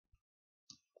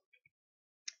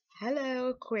Hello,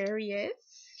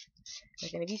 Aquarius. We're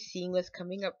going to be seeing what's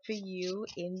coming up for you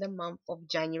in the month of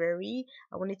January.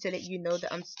 I wanted to let you know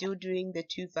that I'm still doing the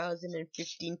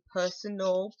 2015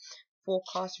 personal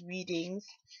forecast readings.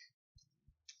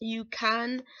 You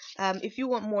can, if you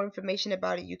want more information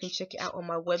about it, you can check it out on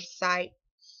my website.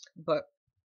 But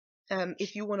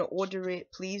if you want to order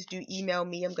it, please do email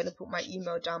me. I'm going to put my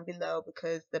email down below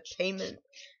because the payment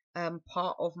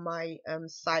part of my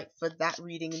site for that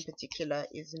reading in particular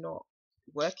is not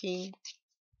working,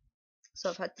 so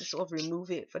I've had to sort of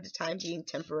remove it for the time being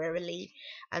temporarily.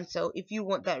 And so if you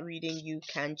want that reading, you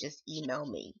can just email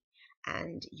me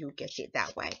and you'll get it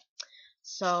that way.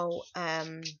 So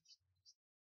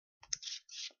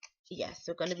yes,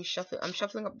 we're going to be shuffling. I'm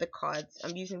shuffling up the cards.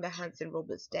 I'm using the Hanson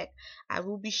Roberts deck. I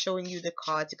will be showing you the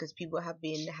cards because people have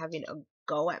been having a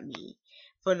go at me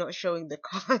for not showing the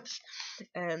cards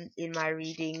in my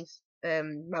readings,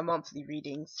 my monthly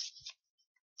readings.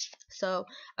 So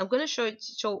I'm going to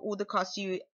show all the cards to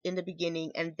you in the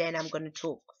beginning, and then I'm going to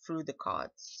talk through the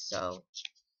cards. So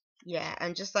yeah,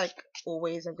 and just like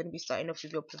always, I'm going to be starting off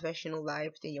with your professional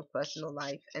life, then your personal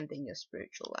life, and then your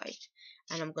spiritual life.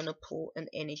 And I'm going to pull an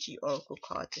energy oracle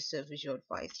card to serve as your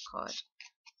advice card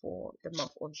for the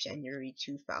month of January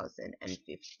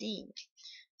 2015.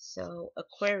 So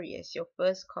Aquarius, your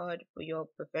first card for your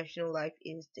professional life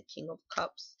is the King of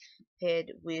Cups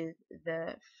paired with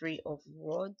the Three of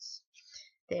Rods.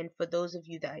 Then for those of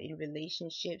you that are in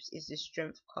relationships, is the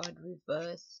Strength card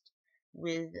reversed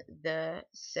with the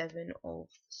Seven of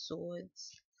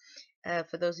Swords.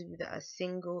 For those of you that are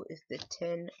single, is the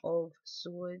Ten of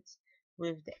Swords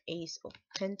with the Ace of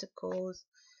Pentacles.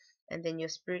 And then your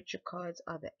spiritual cards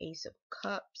are the Ace of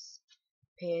Cups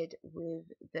paired with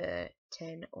the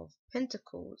Ten of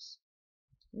Pentacles.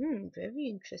 Very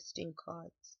interesting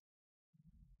cards.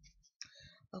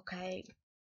 Okay,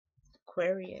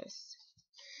 Aquarius.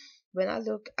 When I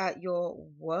look at your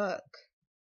work,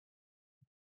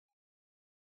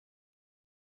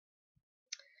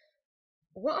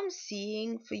 what I'm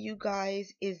seeing for you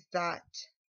guys is that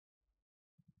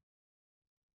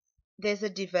there's a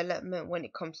development when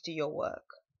it comes to your work.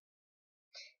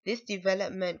 This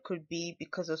development could be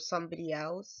because of somebody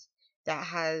else that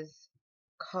has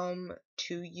come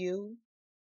to you.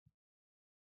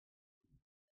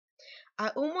 I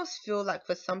almost feel like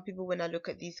for some people, when I look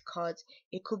at these cards,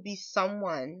 it could be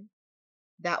someone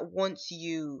that wants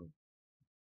you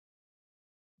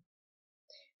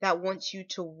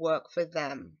to work for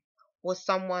them, or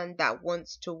someone that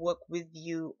wants to work with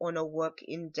you on a work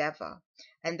endeavor,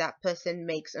 and that person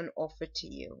makes an offer to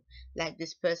you. Like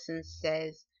this person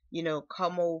says, you know,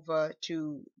 come over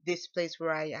to this place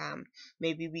where I am.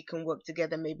 Maybe we can work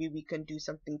together. Maybe we can do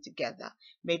something together.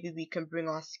 Maybe we can bring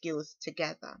our skills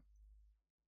together.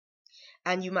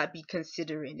 And you might be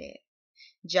considering it.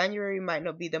 January might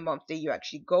not be the month that you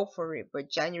actually go for it,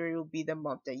 but January will be the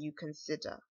month that you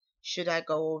consider, should I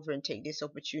go over and take this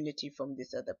opportunity from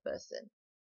this other person?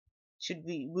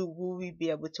 Will we be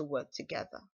able to work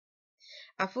together?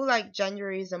 I feel like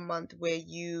January is a month where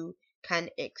you can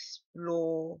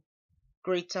explore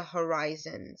greater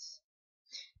horizons.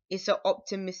 It's an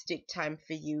optimistic time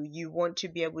for you. You want to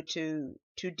be able to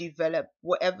develop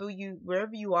wherever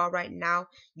you are right now.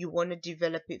 You want to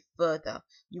develop it further.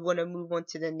 You want to move on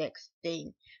to the next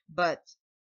thing. But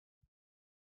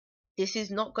this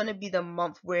is not going to be the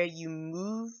month where you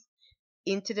move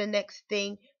into the next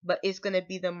thing, but it's going to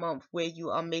be the month where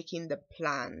you are making the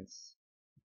plans,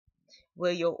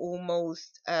 where you're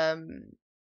almost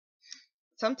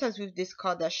sometimes with this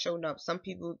card that's shown up, some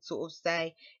people sort of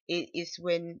say it is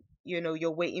when, you know, you're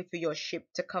waiting for your ship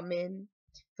to come in.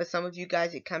 For some of you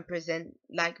guys, it can present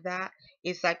like that.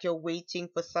 It's like you're waiting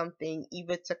for something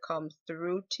either to come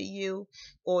through to you,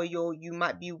 or you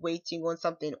might be waiting on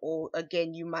something, or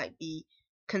again, you might be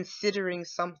considering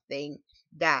something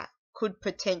that could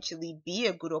potentially be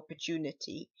a good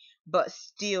opportunity, but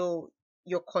still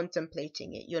you're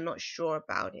contemplating it. You're not sure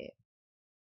about it.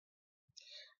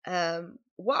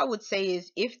 What I would say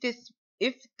is, if it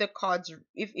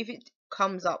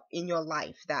comes up in your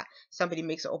life that somebody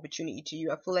makes an opportunity to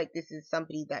you, I feel like this is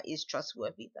somebody that is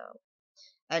trustworthy though,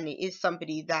 and it is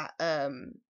somebody that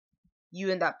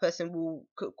you and that person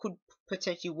could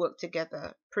potentially work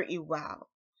together pretty well.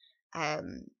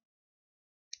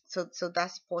 So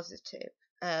that's positive.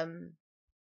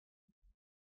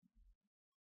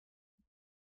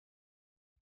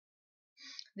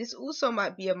 This also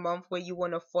might be a month where you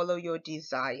want to follow your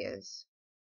desires,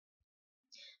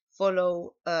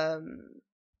 follow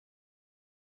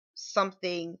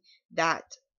something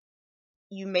that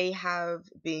you may have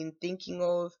been thinking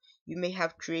of. You may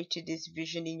have created this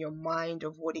vision in your mind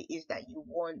of what it is that you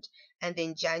want, and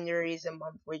then January is a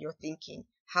month where you're thinking,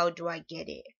 how do I get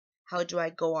it? How do I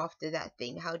go after that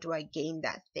thing? How do I gain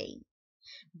that thing?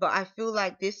 But I feel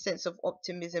like this sense of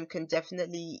optimism can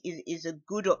definitely is a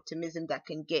good optimism that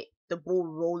can get the ball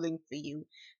rolling for you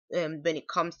when it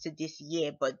comes to this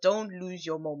year. But don't lose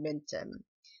your momentum.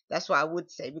 That's what I would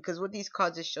say, because what these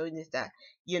cards are showing is that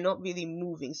you're not really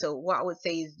moving. So what I would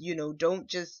say is, don't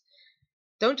just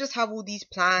have all these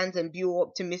plans and be all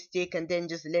optimistic and then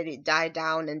just let it die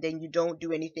down and then you don't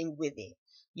do anything with it,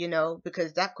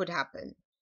 because that could happen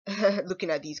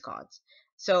looking at these cards.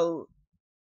 So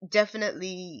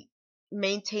definitely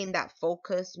maintain that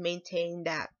focus, maintain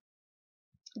that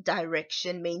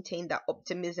direction, maintain that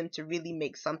optimism to really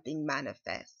make something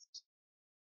manifest.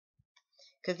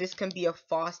 Because this can be a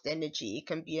fast energy, it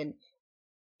can be an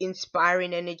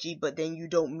inspiring energy, but then you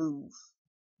don't move.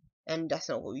 And that's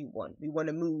not what we want. We want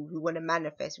to move, we want to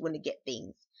manifest, we want to get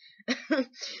things.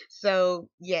 So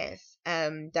yes,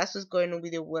 that's what's going on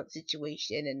with your work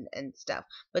situation and stuff.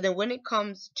 But then when it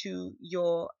comes to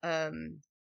your when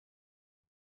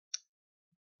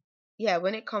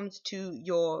it comes to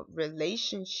your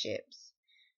relationships,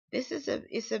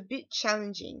 it's a bit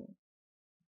challenging.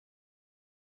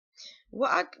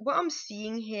 What I'm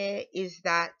seeing here is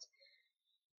that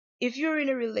if you're in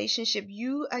a relationship,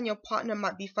 you and your partner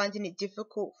might be finding it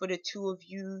difficult for the two of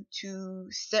you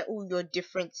to settle your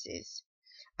differences.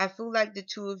 I feel like the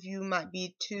two of you might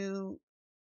be too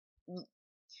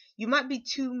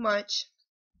much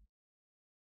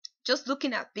just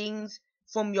looking at things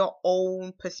from your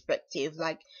own perspective.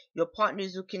 Like your partner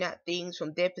is looking at things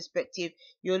from their perspective,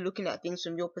 you're looking at things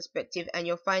from your perspective, and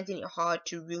you're finding it hard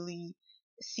to really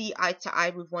see eye to eye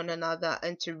with one another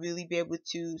and to really be able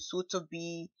to sort of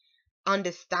be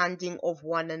understanding of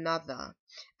one another.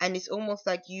 And it's almost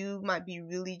like you might be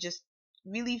really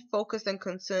focused and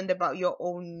concerned about your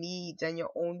own needs and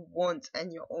your own wants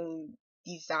and your own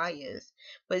desires.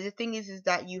 But the thing is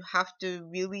that you have to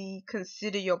really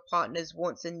consider your partner's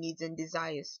wants and needs and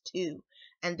desires too,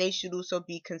 and they should also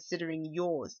be considering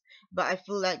yours. But I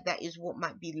feel like that is what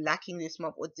might be lacking this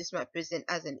month, or this might present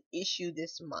as an issue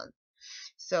this month.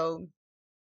 So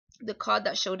the card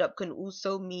that showed up can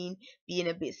also mean being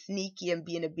a bit sneaky and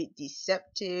being a bit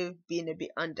deceptive, being a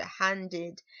bit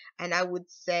underhanded. And I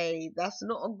would say that's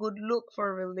not a good look for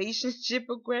a relationship,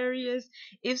 Aquarius.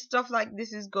 If stuff like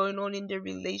this is going on in the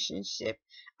relationship,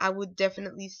 I would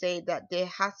definitely say that there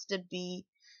has to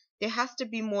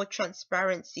be more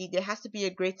transparency. There has to be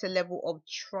a greater level of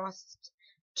trust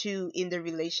too in the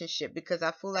relationship, because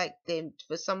I feel like then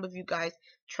for some of you guys,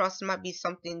 trust might be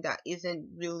something that isn't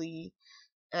really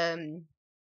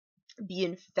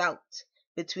being felt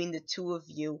between the two of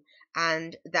you,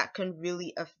 and that can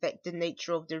really affect the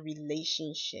nature of the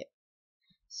relationship.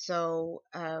 So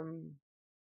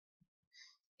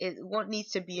what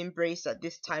needs to be embraced at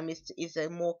this time is a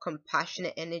more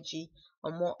compassionate energy,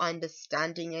 a more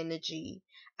understanding energy,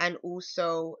 and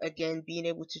also again being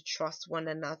able to trust one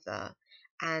another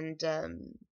and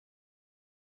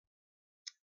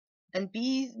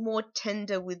be more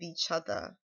tender with each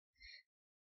other.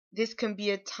 This can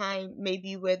be a time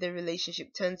maybe where the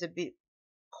relationship turns a bit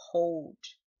cold,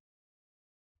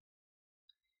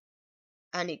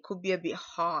 and it could be a bit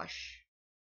harsh.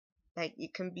 Like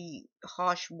it can be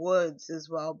harsh words as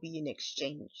well being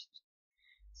exchanged.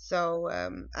 So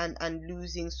and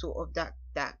losing sort of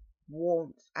that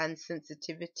warmth and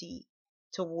sensitivity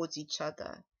towards each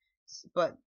other.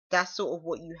 But that's sort of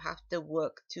what you have to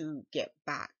work to get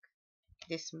back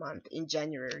this month in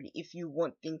January if you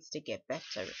want things to get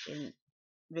better in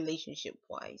relationship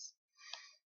wise.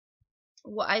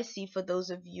 What I see for those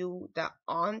of you that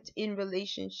aren't in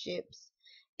relationships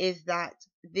is that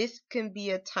this can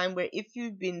be a time where if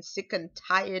you've been sick and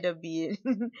tired of being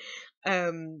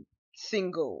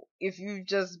single, if you've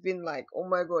just been like, oh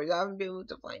my gosh, I haven't been able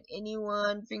to find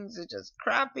anyone, things are just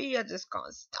crappy, I just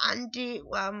can't stand it,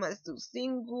 why am I still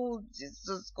single, it's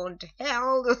just gone to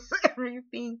hell,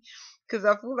 everything. Because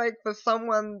I feel like for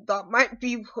someone that might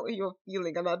be what you're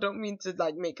feeling, and I don't mean to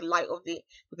like make light of it,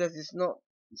 because it's not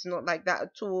like that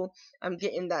at all. I'm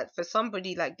getting that for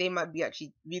somebody, like they might be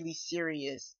actually really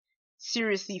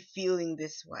seriously feeling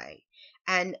this way.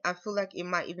 And I feel like it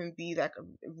might even be like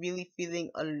really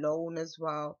feeling alone as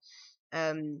well.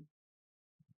 That's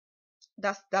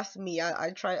me. I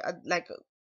try, like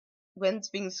when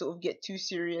things sort of get too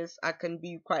serious, I can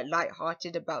be quite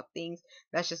light-hearted about things.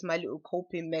 That's just my little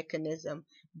coping mechanism.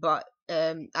 But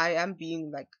I am being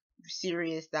like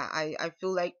serious that I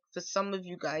feel like for some of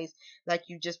you guys, like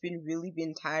you've just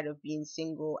been tired of being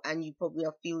single, and you probably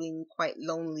are feeling quite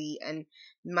lonely, and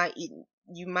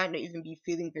you might not even be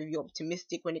feeling very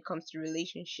optimistic when it comes to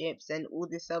relationships and all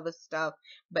this other stuff.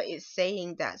 But it's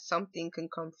saying that something can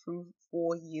come through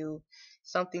for you,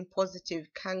 something positive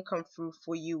can come through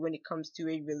for you when it comes to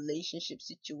a relationship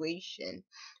situation,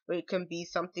 or it can be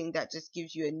something that just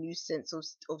gives you a new sense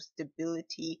of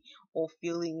stability, or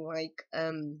feeling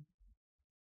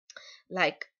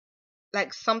like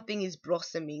like something is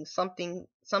blossoming, something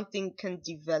can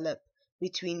develop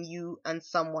between you and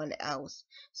someone else.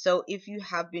 So if you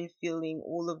have been feeling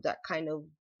all of that kind of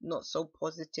not so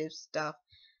positive stuff,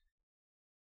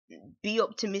 be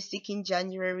optimistic in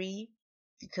January,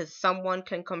 because someone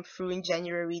can come through in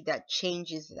January that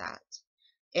changes that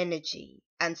energy,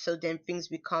 and so then things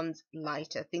becomes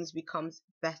lighter, things becomes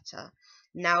better.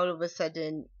 Now all of a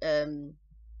sudden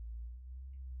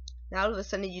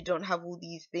you don't have all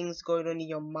these things going on in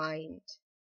your mind,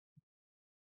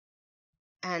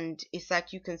 and it's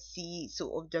like you can see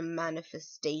sort of the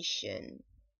manifestation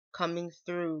coming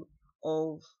through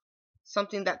of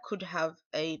something that could have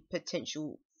a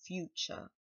potential future.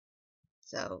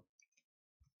 So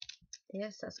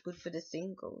yes, that's good for the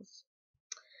singles.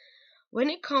 When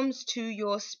it comes to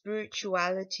your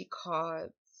spirituality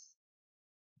cards,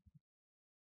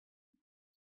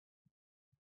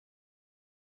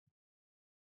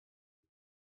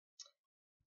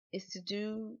 it's to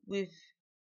do with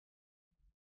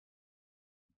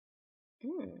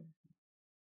hmm,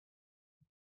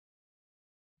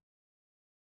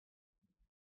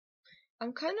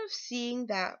 I'm kind of seeing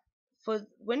that for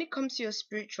when it comes to your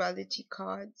spirituality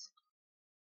cards,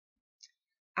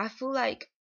 I feel like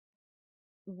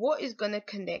what is going to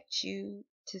connect you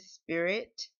to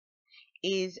spirit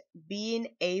is being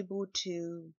able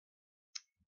to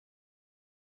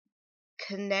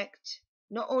connect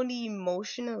not only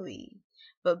emotionally,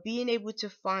 but being able to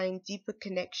find deeper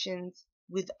connections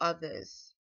with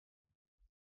others.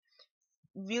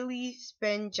 Really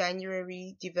spend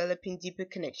January developing deeper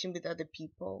connection with other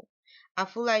people. I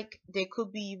feel like there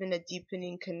could be even a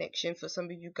deepening connection for some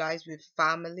of you guys with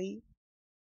family,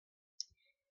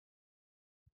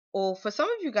 or for some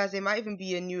of you guys there might even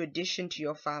be a new addition to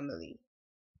your family.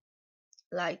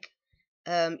 Like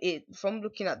it from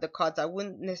looking at the cards, um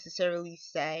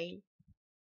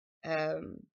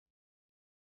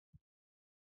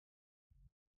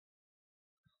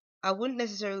I wouldn't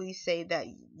necessarily say that,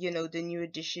 the new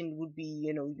addition would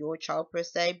be, your child per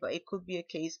se, but it could be a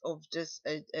case of just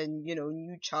a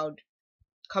new child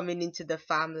coming into the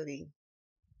family.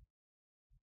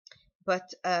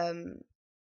 But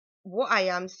what I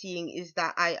am seeing is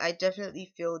that I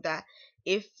definitely feel that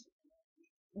if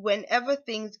whenever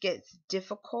things gets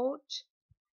difficult,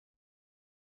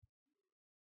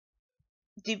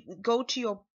 go to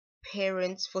your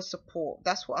parents for support.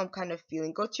 That's what I'm kind of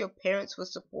feeling. Go to your parents for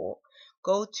support.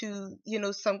 Go to,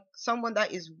 someone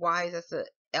that is wise, as an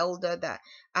elder, that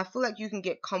I feel like you can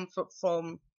get comfort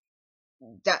from,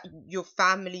 that your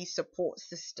family support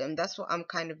system. That's what I'm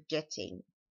kind of getting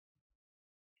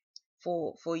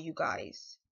for you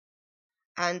guys.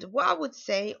 And what I would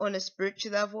say on a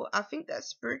spiritual level, I think that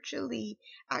spiritually,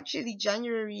 actually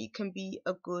January can be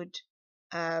a good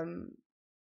um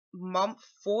month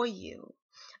for you.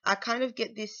 I kind of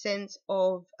get this sense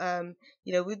of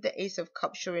with the Ace of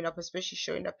Cups showing up, especially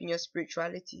showing up in your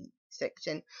spirituality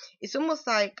section, it's almost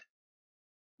like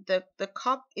the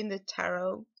cup in the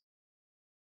tarot,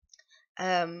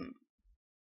 um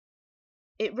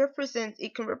it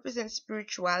can represent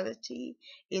spirituality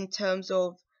in terms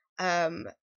of um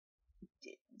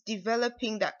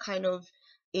developing that kind of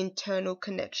internal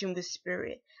connection with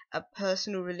spirit, a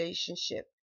personal relationship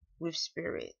with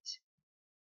spirit.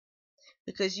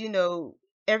 Because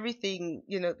everything,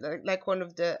 like one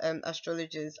of the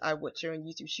astrologers I watch here on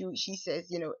YouTube, she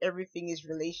says, everything is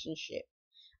relationship.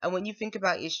 And when you think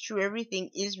about it, it's true, everything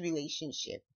is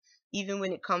relationship. Even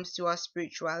when it comes to our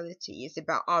spirituality, it's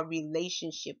about our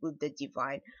relationship with the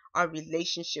divine, our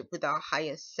relationship with our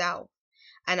higher self.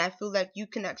 And I feel like you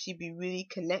can actually be really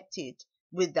connected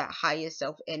with that higher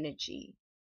self energy,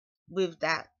 with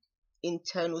that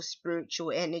internal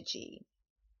spiritual energy.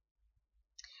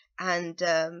 And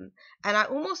I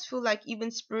almost feel like even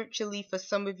spiritually, for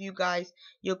some of you guys,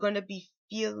 you're going to be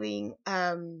feeling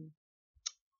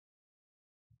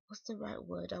what's the right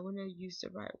word? I want to use the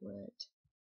right word.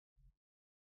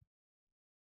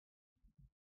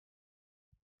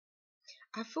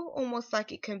 I feel almost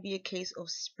like it can be a case of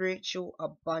spiritual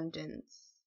abundance,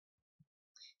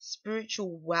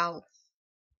 spiritual wealth.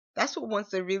 That's what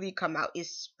wants to really come out, is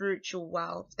spiritual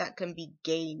wealth that can be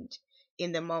gained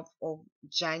in the month of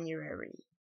January.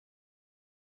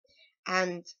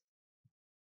 And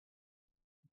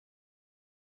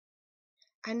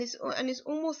it's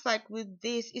almost like with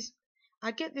this is,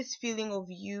 I get this feeling of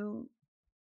you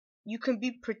can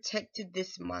be protected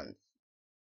this month.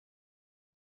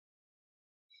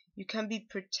 You can be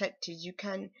protected.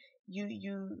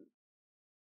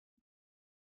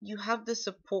 You have the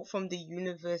support from the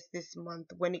universe this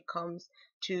month when it comes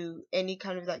to any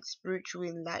kind of like spiritual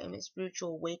enlightenment,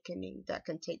 spiritual awakening that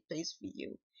can take place for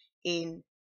you in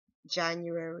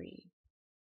January.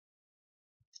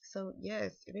 So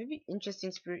yes, maybe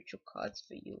interesting spiritual cards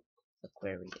for you,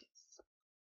 Aquarius.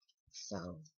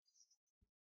 So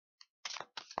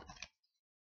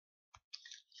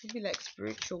maybe like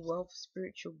spiritual wealth,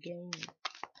 spiritual gain.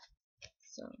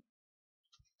 So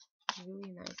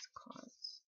really nice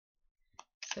cards.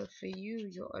 So for you,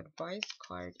 your advice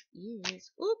card is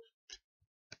this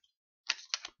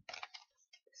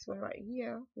one right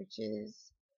here, which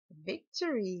is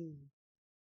victory.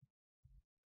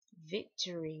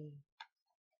 Victory.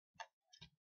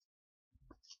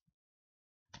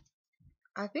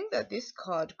 I think that this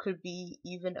card could be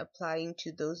even applying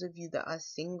to those of you that are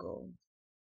single.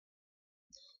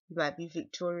 You might be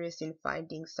victorious in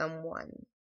finding someone.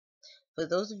 For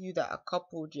those of you that are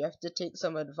coupled, you have to take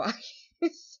some advice.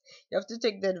 You have to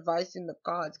take the advice in the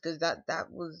cards, because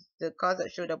that was the cards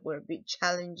that showed up were a bit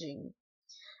challenging.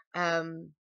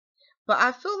 But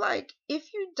I feel like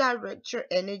if you direct your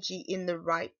energy in the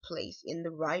right place, in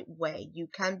the right way, you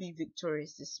can be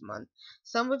victorious this month.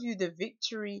 Some of you, the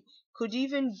victory could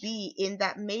even be in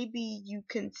that maybe you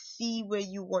can see where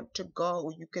you want to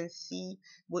go. You can see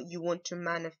what you want to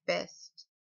manifest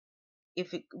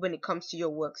when it comes to your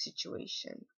work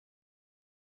situation.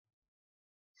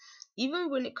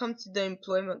 Even when it comes to the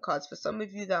employment cards, for some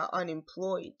of you that are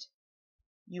unemployed,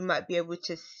 you might be able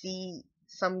to see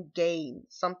some gain,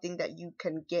 something that you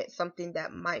can get, something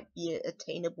that might be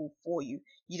attainable for you.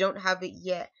 You don't have it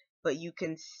yet, but you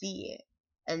can see it.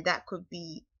 And that could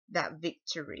be that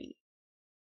victory.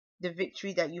 The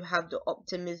victory that you have the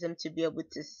optimism to be able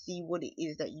to see what it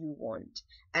is that you want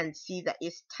and see that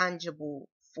it's tangible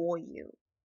for you.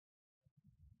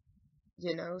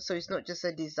 You know, so it's not just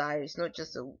a desire, it's not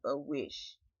just a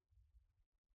wish.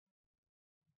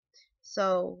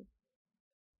 So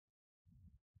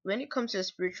when it comes to the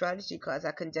spirituality cards,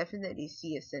 I can definitely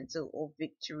see a sense of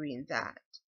victory in that,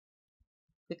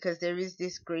 because there is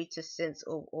this greater sense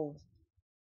of,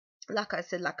 like I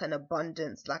said, like an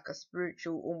abundance, like a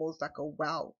spiritual, almost like a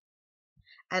wealth.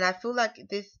 And I feel like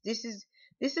this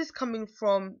is coming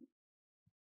from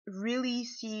really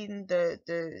seeing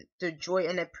the joy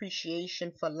and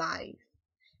appreciation for life,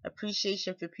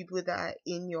 appreciation for people that are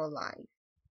in your life.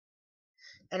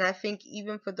 And I think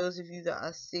even for those of you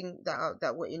that are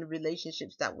that were in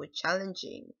relationships that were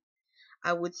challenging,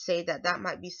 I would say that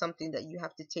might be something that you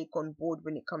have to take on board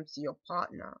when it comes to your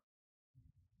partner.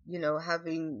 You know,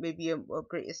 having maybe a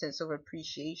greater sense of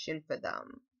appreciation for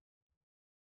them,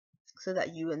 so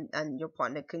that you and your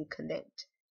partner can connect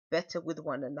better with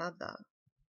one another.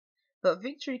 But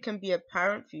victory can be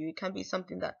apparent for you. It can be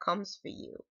something that comes for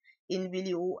you in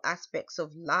really all aspects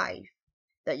of life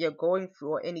that you're going through,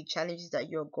 or any challenges that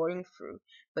you're going through.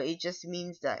 But it just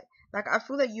means that, like, I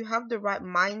feel that you have the right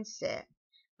mindset.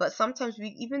 But sometimes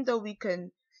even though we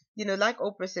can, you know, like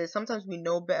Oprah says, sometimes we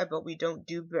know better, but we don't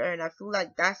do better. And I feel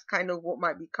like that's kind of what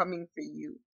might be coming for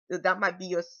you. That might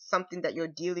be something that you're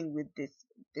dealing with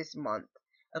this month,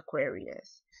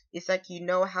 Aquarius. It's like you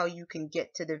know how you can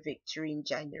get to the victory in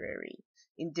January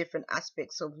in different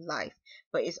aspects of life,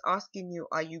 but it's asking you,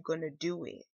 are you gonna do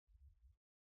it?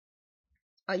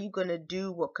 Are you gonna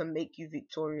do what can make you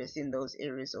victorious in those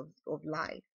areas of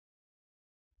life?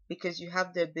 Because you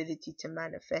have the ability to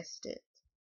manifest it.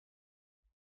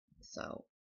 So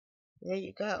there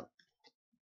you go.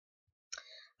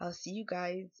 I'll see you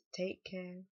guys. Take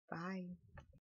care. Bye.